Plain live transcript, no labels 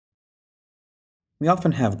We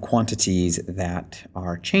often have quantities that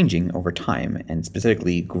are changing over time and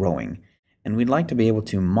specifically growing. And we'd like to be able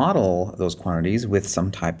to model those quantities with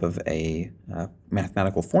some type of a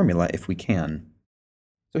mathematical formula if we can.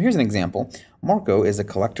 So here's an example. Marco is a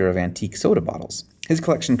collector of antique soda bottles. His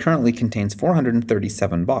collection currently contains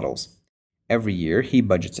 437 bottles. Every year, he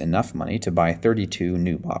budgets enough money to buy 32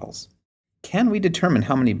 new bottles. Can we determine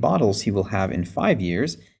how many bottles he will have in 5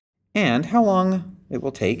 years and how long it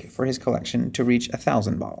will take for his collection to reach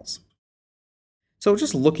 1,000 bottles? So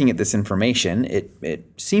just looking at this information, it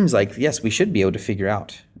seems like, yes, we should be able to figure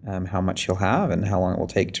out how much he'll have and how long it will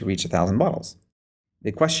take to reach 1,000 bottles.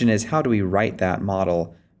 The question is, how do we write that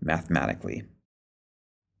model mathematically?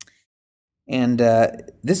 And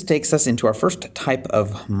this takes us into our first type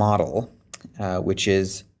of model, which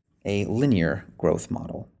is a linear growth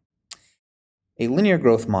model. A linear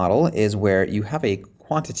growth model is where you have a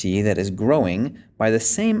quantity that is growing by the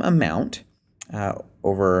same amount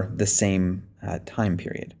over the same time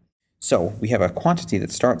period. So we have a quantity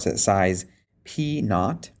that starts at size p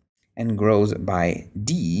naught and grows by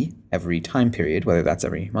d every time period, whether that's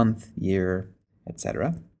every month, year,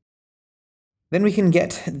 etc. Then we can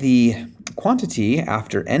get the quantity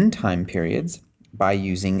after n time periods by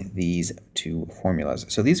using these two formulas.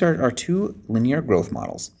 So these are our two linear growth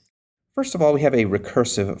models. First of all, we have a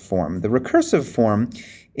recursive form. The recursive form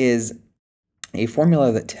is a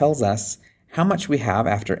formula that tells us how much we have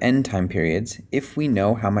after n time periods if we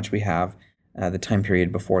know how much we have the time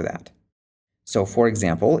period before that. So for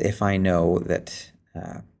example, if I know that,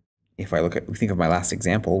 if I think of my last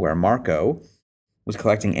example where Marco was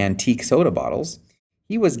collecting antique soda bottles,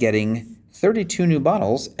 he was getting 32 new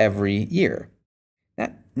bottles every year.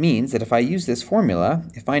 That means that if I use this formula,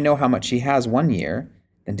 if I know how much he has one year,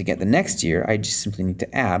 then to get the next year, I just simply need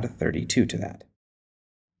to add 32 to that.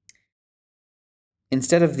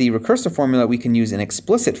 Instead of the recursive formula, we can use an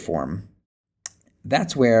explicit form.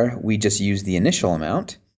 That's where we just use the initial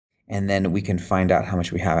amount, and then we can find out how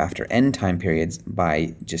much we have after n time periods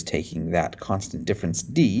by just taking that constant difference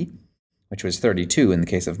d, which was 32 in the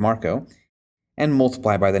case of Marco, and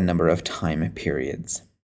multiply by the number of time periods.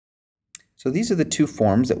 So these are the two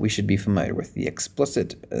forms that we should be familiar with, the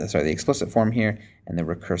explicit form here and the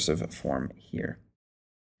recursive form here.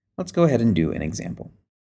 Let's go ahead and do an example.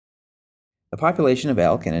 The population of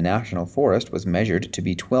elk in a national forest was measured to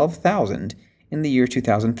be 12,000 in the year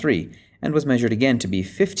 2003 and was measured again to be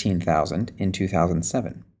 15,000 in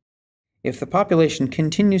 2007. If the population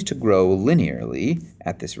continues to grow linearly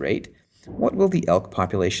at this rate, what will the elk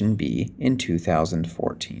population be in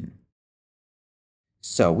 2014?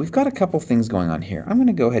 So we've got a couple things going on here. I'm going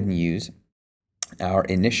to go ahead and use our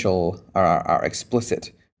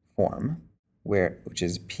explicit form, which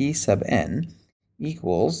is p sub n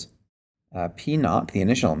equals p naught, the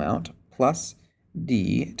initial amount, plus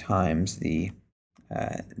d times the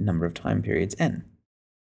number of time periods n.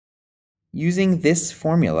 Using this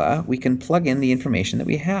formula, we can plug in the information that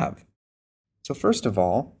we have. So first of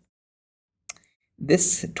all,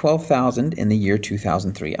 this 12,000 in the year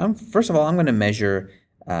 2003, first of all, I'm going to measure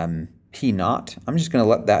p naught. I'm just going to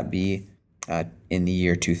let that be in the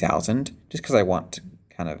year 2000, just because I want to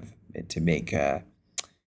kind of it to make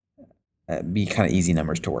be kind of easy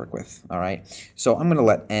numbers to work with. All right, so I'm going to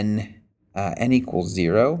let n equals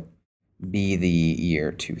 0 be the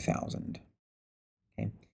year 2000.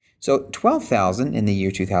 Okay, so 12,000 in the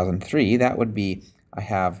year 2003, that would be, I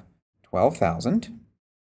have 12,000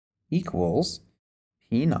 equals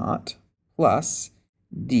p naught plus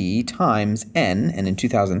d times n, and in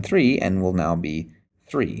 2003, n will now be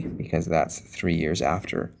 3, because that's 3 years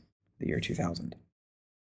after the year 2000.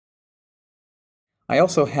 I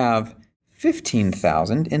also have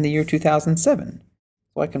 15,000 in the year 2007.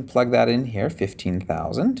 So I can plug that in here.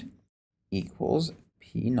 15,000 equals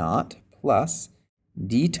p naught plus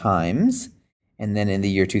d times, and then in the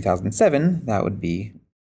year 2007, that would be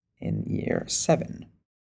in year 7.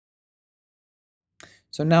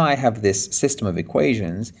 So now I have this system of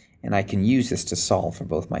equations, and I can use this to solve for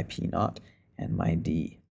both my p naught and my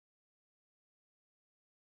d.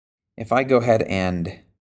 If I go ahead and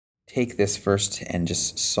take this first and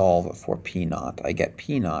just solve for p naught, I get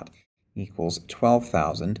p naught equals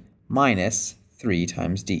 12,000 minus 3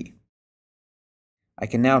 times d. I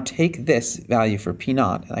can now take this value for p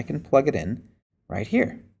naught and I can plug it in right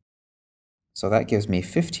here. So that gives me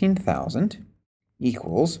 15,000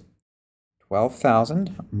 equals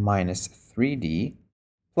 12,000 minus 3d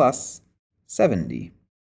plus 7d.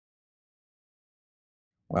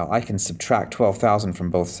 Well, I can subtract 12,000 from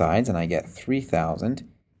both sides and I get 3,000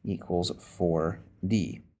 equals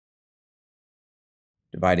 4d.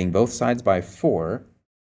 Dividing both sides by 4,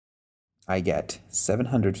 I get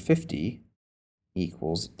 750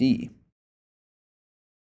 equals D.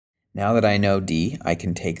 Now that I know D, I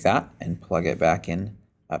can take that and plug it back in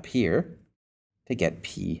up here to get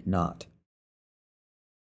P naught.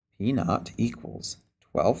 P naught equals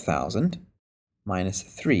 12,000 minus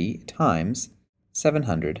 3 times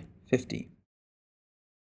 750.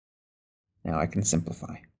 Now I can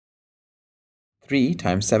simplify. 3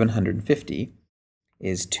 times 750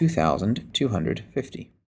 is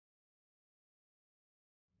 2,250.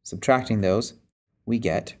 Subtracting those, we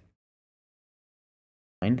get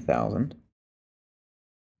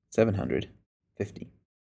 9,750.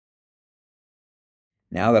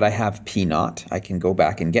 Now that I have P naught, I can go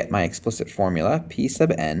back and get my explicit formula. P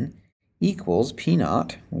sub n equals P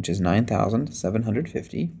naught, which is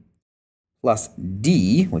 9,750, plus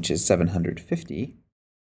D, which is 750,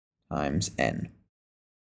 times n.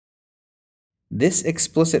 This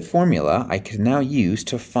explicit formula I can now use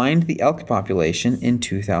to find the elk population in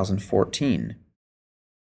 2014.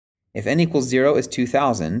 If n equals 0 is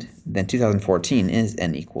 2000, then 2014 is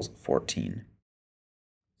n equals 14.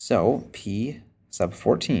 So P sub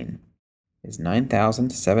 14 is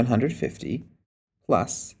 9,750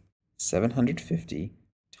 plus 750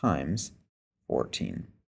 times 14.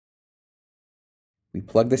 We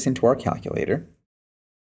plug this into our calculator.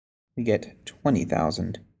 We get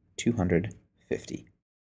 20,250.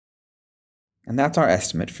 And that's our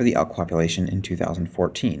estimate for the elk population in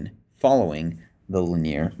 2014, following the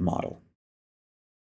linear model.